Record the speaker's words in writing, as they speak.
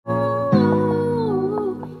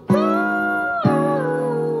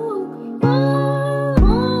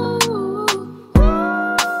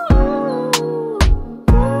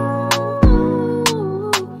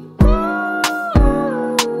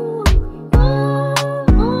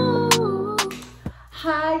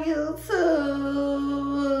Hi YouTube.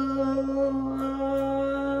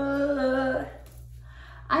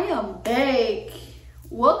 I am back.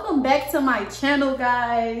 Welcome back to my channel,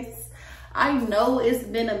 guys. I know it's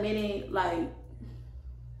been a minute,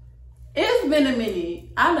 it's been a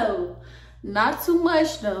minute. I know, not too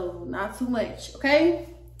much though, not too much, okay?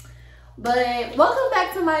 But welcome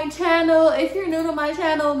back to my channel. If you're new to my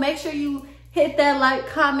channel, make sure you hit that like,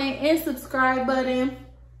 comment, and subscribe button.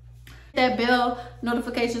 That bell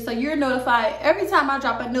notification so you're notified every time I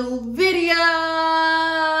drop a new video.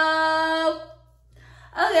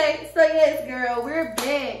 Okay, so yes, girl, we're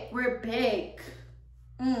back. We're back.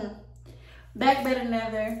 Back better than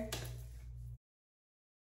ever.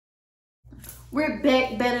 We're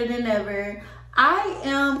back better than ever. I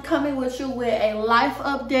am coming with you with a life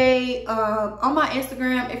update on my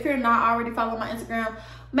Instagram. If you're not already following my Instagram,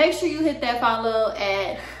 make sure you hit that follow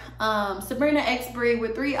at Sabrina X Bree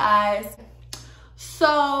with 3 eyes.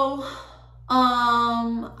 So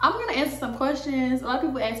I'm gonna answer some questions. A lot of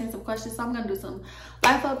people asking some questions, so I'm gonna do some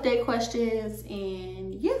life update questions,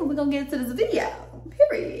 and yeah, we're gonna get into this video,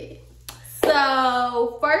 period.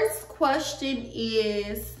 So first question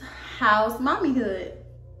is, how's mommyhood?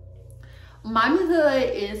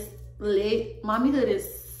 Mommyhood is lit. Mommyhood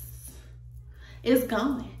is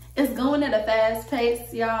going. It's going at a fast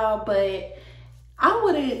pace, y'all, but I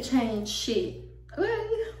wouldn't change shit. Okay?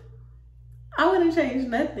 I wouldn't change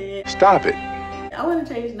nothing. Stop it. I wouldn't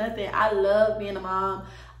change nothing. I love being a mom.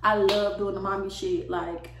 I love doing the mommy shit.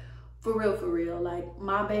 Like, for real. Like,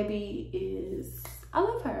 my baby is, I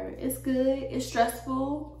love her. It's good. It's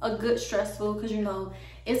stressful. A good stressful, because, you know,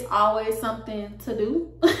 it's always something to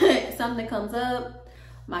do. Something comes up.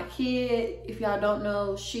 My kid, if y'all don't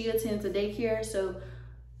know, she attends a daycare. So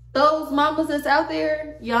those mamas that's out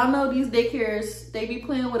there, y'all know these daycares, they be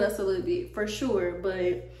playing with us a little bit, for sure.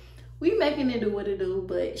 But we making it do what it do.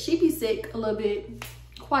 But she be sick a little bit,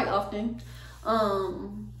 quite often.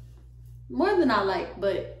 More than I like,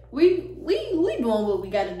 but we doing what we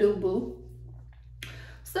gotta do, boo.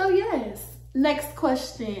 So yes, next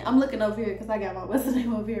question. I'm looking over here because I got my what's the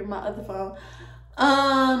name over here, my other phone.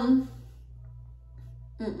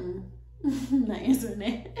 Not answering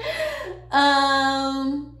that.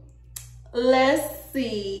 Let's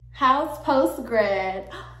see. How's post-grad?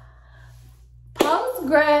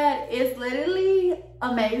 Post-grad is literally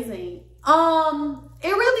amazing. It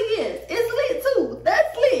really is. It's lit too.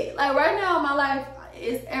 That's lit. Like, right now in my life,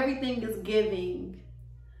 everything is giving.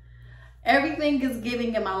 Everything is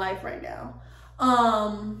giving in my life right now.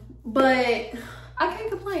 But I can't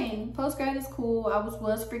complain. Post-grad is cool. I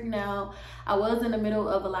was freaking out. I was in the middle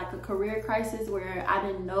of a career crisis where I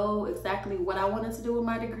didn't know exactly what I wanted to do with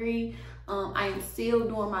my degree. I am still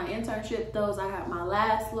doing my internship. Those I have my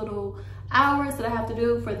last little hours that I have to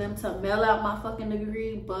do for them to mail out my fucking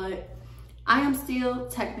degree, but I am still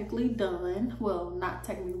technically done. Well, not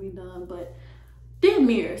technically done, but damn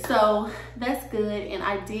near. So that's good. And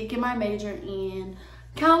I did get my major in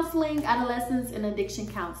counseling, adolescence, and addiction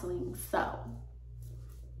counseling. So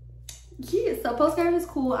yeah, so postgrad is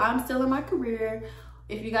cool. I'm still in my career.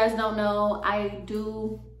 If you guys don't know, I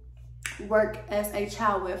do work as a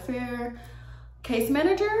child welfare case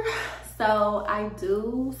manager. So I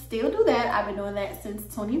do still do that. I've been doing that since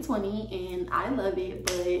 2020 and I love it,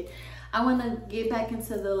 but I want to get back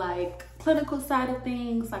into the clinical side of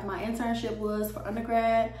things, like my internship was for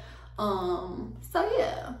undergrad. So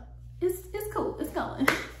yeah, it's cool. It's going.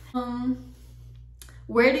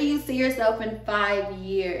 Where do you see yourself in 5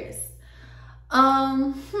 years?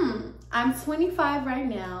 I'm 25 right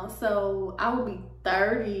now, so I will be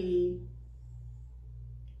 30.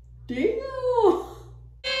 Damn.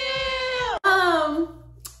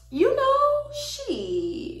 You know,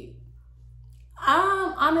 shit.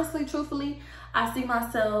 Honestly, truthfully, I see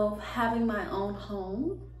myself having my own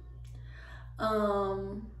home,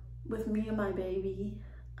 with me and my baby,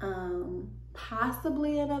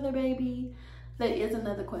 possibly another baby. That is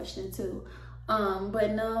another question too.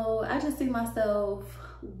 But no, I just see myself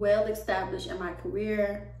well established in my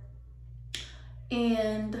career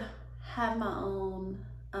and have my own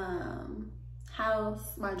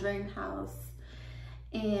house, my dream house,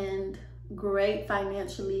 and great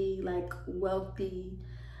financially, wealthy,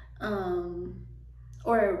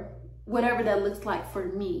 or whatever that looks like for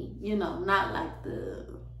me, you know, not like the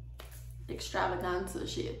extravaganza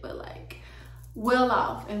shit, but well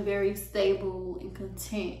off and very stable and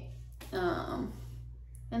content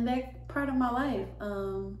in that part of my life.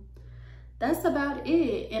 That's about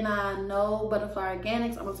it. And I know Butterfly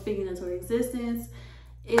Organics, I'm speaking into existence.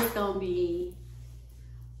 It's gonna be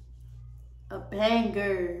a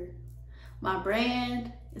banger. My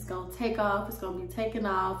brand is gonna take off. It's gonna be taking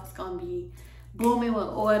off. It's gonna be booming with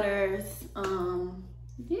orders.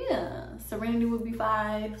 Yeah, Serenity would be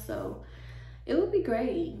 5, so it would be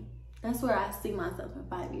great. That's where I see myself in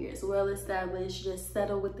 5 years. Well established, just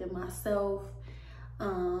settled within myself,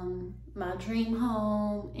 my dream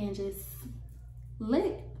home, and just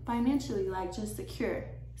lit financially, like just secure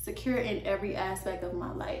in every aspect of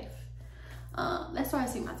my life. That's where I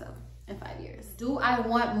see myself in 5 years. Do I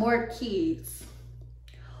want more kids?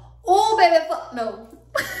 Oh, baby, fuck no.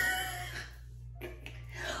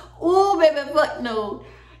 Oh, baby, fuck no.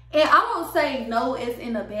 And I don't say no as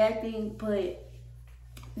in a bad thing, but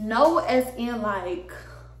no as in like,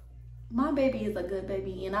 my baby is a good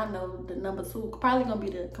baby, and I know the number 2 probably gonna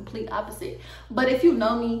be the complete opposite. But if you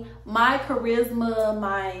know me, my charisma,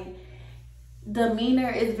 my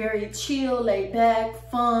demeanor is very chill, laid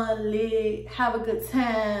back, fun, lit, have a good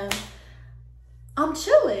time. I'm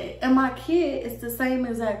chilling, and my kid is the same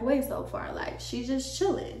exact way so far. Like, she's just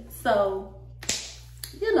chilling. So,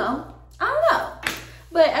 you know, I don't know.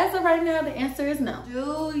 But as of right now, the answer is no.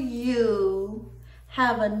 Do you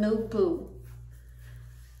have a new boo?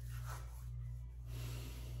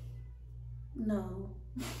 No.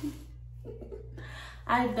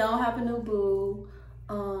 I don't have a new boo.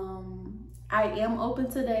 I am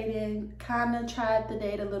open to dating. Kind of tried to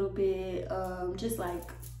date a little bit, just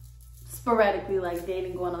like sporadically, like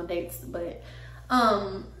dating, going on dates. But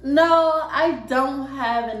no, I don't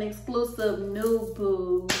have an exclusive new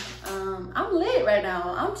boo. I'm lit right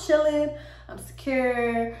now. I'm chilling. I'm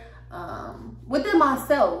secure within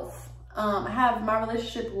myself. I have my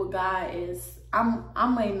relationship with God is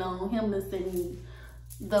I'm waiting on him to send me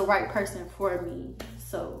the right person for me.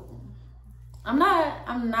 So I'm not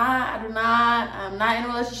in a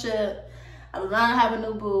relationship. I do not have a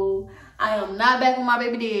new boo. I am not back with my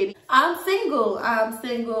baby daddy. I'm single.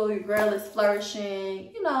 Your girl is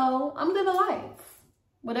flourishing. You know, I'm living life.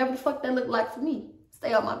 Whatever the fuck that look like for me.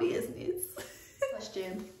 Stay on my business.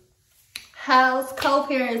 Question. How's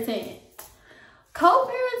co-parenting?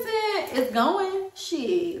 Co-parenting is going,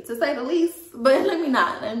 shit, to say the least. But let me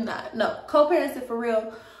not. No, co-parenting for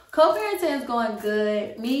real. Co-parenting is going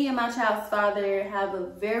good. Me and my child's father have a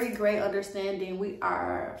very great understanding. We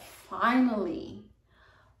are finally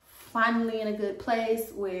in a good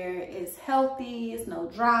place where it's healthy, it's no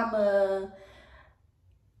drama.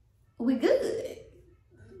 We good.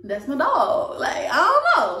 That's my dog. Like, I don't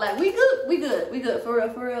know. Like, we good. For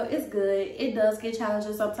real, it's good. It does get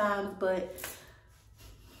challenging sometimes, but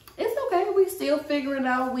it's okay. We still figuring it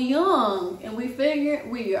out. We young, and we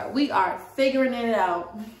are figuring it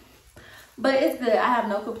out. But it's good. I have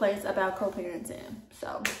no complaints about co-parenting.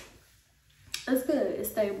 So it's good. It's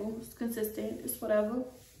stable. It's consistent. It's whatever.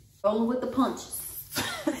 Rolling with the punches.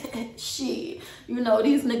 Shit. You know,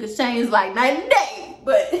 these niggas change like night and day.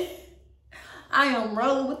 But I am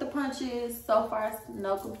rolling with the punches. So far,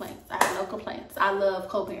 no complaints. I have no complaints. I love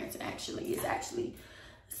co-parenting, actually.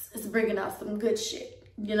 It's bringing out some good shit,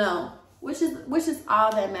 you know, which is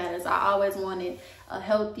all that matters. I always wanted a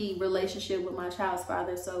healthy relationship with my child's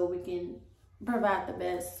father so we can provide the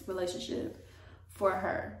best relationship for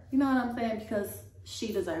her. You know what I'm saying? Because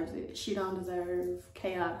she deserves it. She don't deserve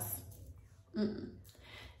chaos.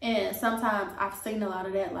 And sometimes I've seen a lot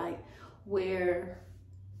of that, like, where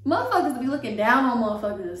motherfuckers be looking down on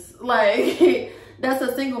motherfuckers. Like, that's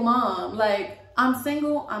a single mom. Like, I'm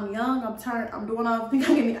single, I'm young, I'm doing all the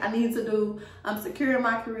things I need to do. I'm secure in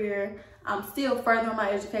my career. I'm still furthering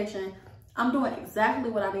my education. I'm doing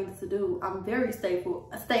exactly what I needed to do. I'm very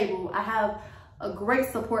stable. I have a great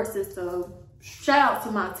support system. Shout out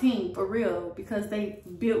to my team, for real, because they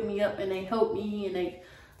built me up and they helped me and they,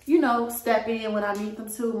 you know, step in when I need them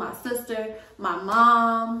to. My sister, my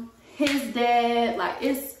mom, his dad, like,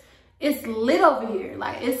 it's lit over here.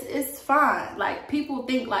 Like, it's fine. Like, people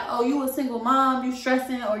think like, oh, you a single mom, you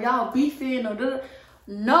stressing, or y'all beefing, or da.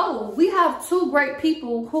 No, we have 2 great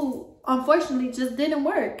people who unfortunately just didn't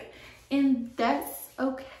work, and that's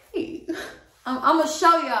okay. I'm gonna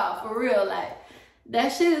show y'all, for real. Like, that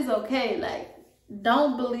shit is okay. Like,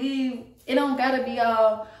 don't believe it. Don't gotta be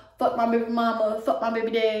all fuck my baby mama, fuck my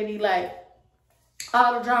baby daddy, like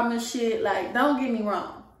all the drama and shit. Like, don't get me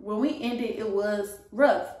wrong. When we ended, it was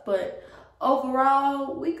rough, but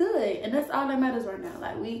overall, we good. And that's all that matters right now.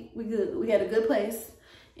 Like, we good. We had a good place,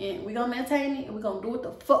 and we gonna maintain it, and we gonna do what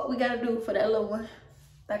the fuck we gotta do for that little one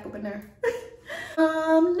back up in there.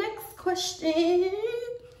 Next question.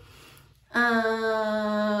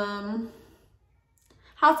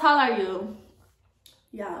 How tall are you?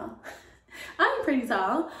 Yeah, I'm pretty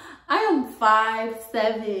tall. I am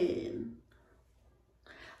 5'7".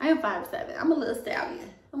 I'm a little stallion.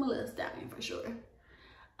 For for sure.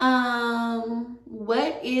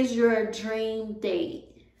 What is your dream date?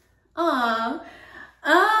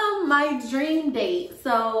 My dream date.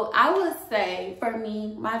 So I would say for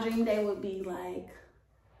me, my dream date would be like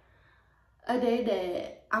a day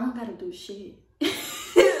that I don't gotta do shit.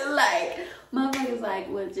 Like motherfuckers like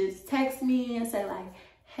would just text me and say like,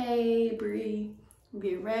 hey Bree,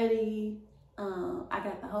 get ready. I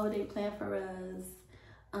got the whole day planned for us.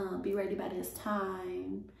 Be ready by this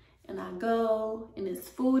time. And I go, and it's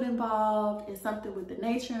food involved, it's something with the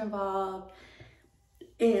nature involved,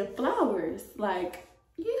 and flowers. Like,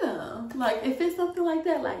 yeah, like if it's something like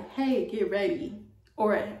that, like, hey, get ready.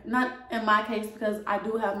 Or not in my case, because I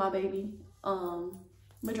do have my baby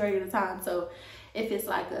majority of the time. So if it's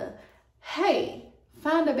like a, hey,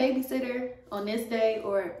 find a babysitter on this day,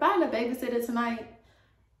 or find a babysitter tonight.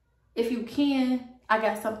 If you can, I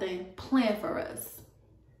got something planned for us.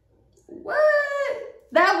 What?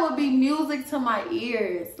 That would be music to my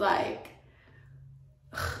ears. Like,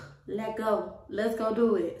 let go. Let's go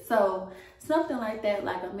do it. So something like that,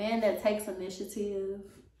 like a man that takes initiative.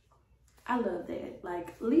 I love that.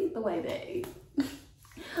 Like, lead the way, babe.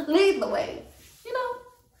 Lead the way, you know?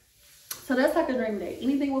 So that's like a dream date.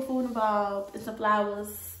 Anything with food involved, and some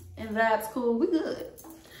flowers, and vibes cool, we good.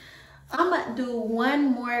 I'm gonna do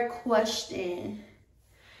one more question.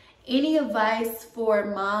 Any advice for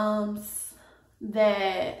moms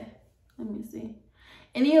that, let me see.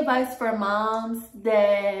 Any advice for moms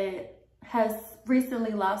that has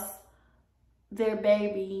recently lost their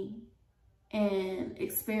baby and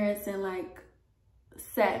experiencing like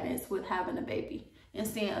sadness with having a baby and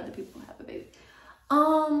seeing other people have a baby?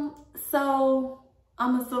 So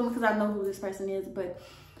I'm assuming, because I know who this person is, but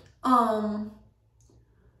my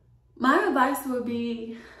advice would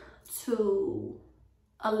be to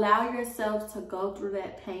allow yourself to go through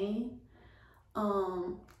that pain.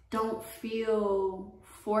 Don't feel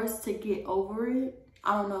forced to get over it.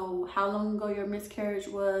 I don't know how long ago your miscarriage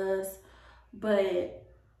was, but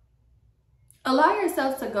allow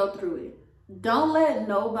yourself to go through it. Don't let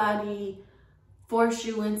nobody force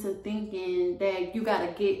you into thinking that you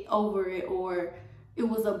gotta get over it, or it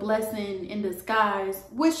was a blessing in disguise,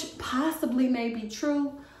 which possibly may be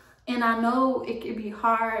true. And I know it can be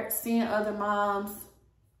hard seeing other moms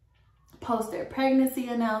post their pregnancy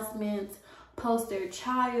announcements, post their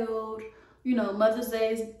child. You know, Mother's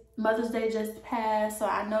Day just passed, so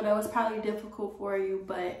I know that was probably difficult for you,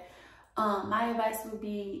 but my advice would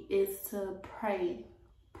be is to pray,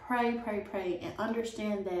 and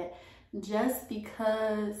understand that just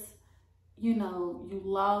because, you know, you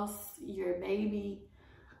lost your baby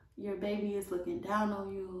is looking down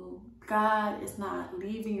on you. God is not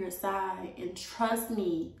leaving your side, and trust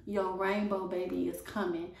me, your rainbow baby is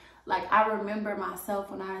coming. Like, I remember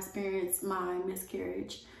myself when I experienced my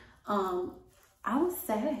miscarriage. I was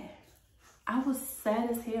sad. I was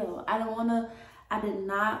sad as hell. I did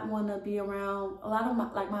not want to be around a lot of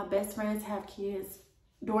my best friends have kids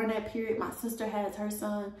during that period. My sister has her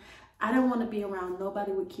son. I didn't want to be around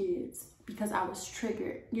nobody with kids because I was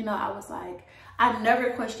triggered. You know, I was like, I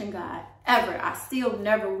never questioned God, ever. I still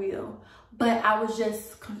never will. But I was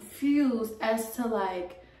just confused as to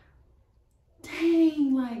like,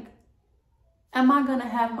 dang, like, am I gonna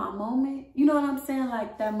have my moment? You know what I'm saying?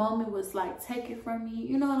 Like, that moment was like taken from me.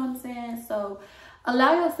 You know what I'm saying? So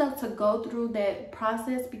allow yourself to go through that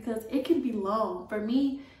process, because it can be long. For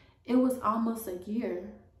me, it was almost a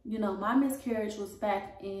year. You know, my miscarriage was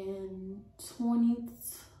back in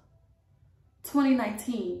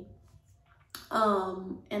 2019.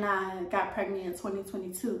 And I got pregnant in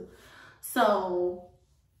 2022. So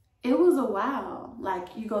it was a while.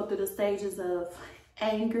 Like, you go through the stages of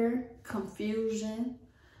anger, confusion,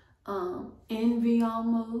 envy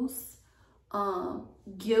almost,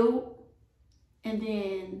 guilt, and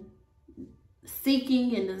then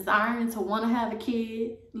seeking and desiring to want to have a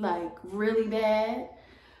kid, like really bad.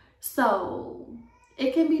 So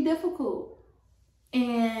it can be difficult,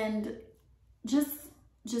 and just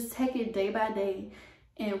take it day by day,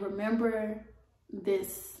 and remember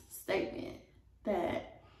this statement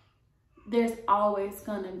that there's always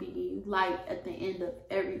gonna be light at the end of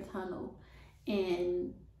every tunnel,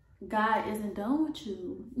 and God isn't done with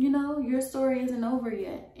you. You know, your story isn't over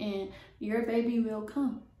yet, and your baby will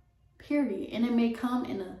come, period. And it may come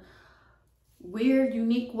in a weird,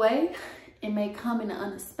 unique way. It may come in an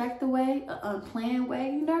unexpected way, an unplanned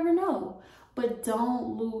way. You never know. But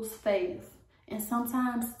don't lose faith. And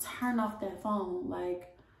sometimes turn off that phone.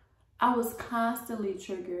 Like, I was constantly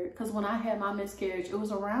triggered because when I had my miscarriage, it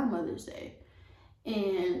was around Mother's Day.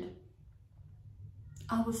 And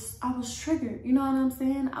I was triggered, you know what I'm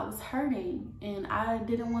saying? I was hurting and I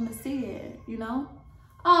didn't want to see it, you know?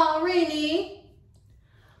 Oh, Rennie.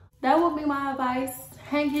 That would be my advice.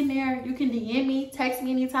 Hang in there. You can DM me, text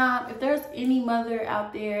me anytime. If there's any mother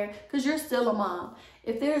out there, because you're still a mom,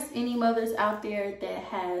 if there's any mothers out there that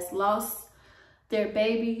has lost their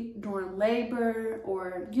baby during labor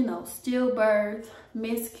or, you know, stillbirth,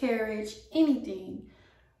 miscarriage, anything,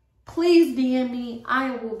 please DM me.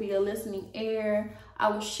 I will be a listening ear. I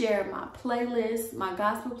will share my playlist, my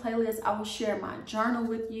gospel playlist. I will share my journal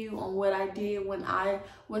with you on what I did when I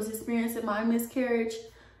was experiencing my miscarriage.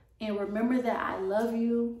 And remember that I love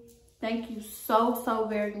you. Thank you so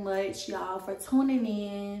very much, y'all, for tuning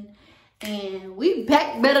in. And we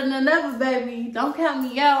back better than ever, baby. Don't count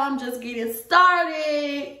me out. I'm just getting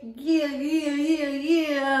started.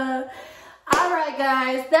 Yeah. All right,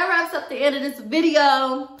 guys. That wraps up the end of this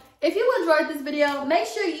video. If you enjoyed this video, make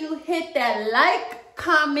sure you hit that like,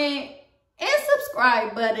 comment, and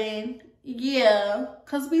subscribe button. Yeah,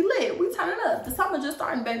 because we lit. We turn it up. The summer just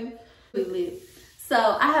starting, baby. We lit. So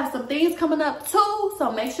I have some things coming up too.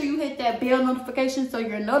 So make sure you hit that bell notification so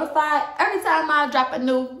you're notified every time I drop a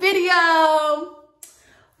new video.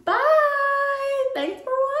 Bye. Thanks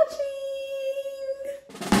for watching.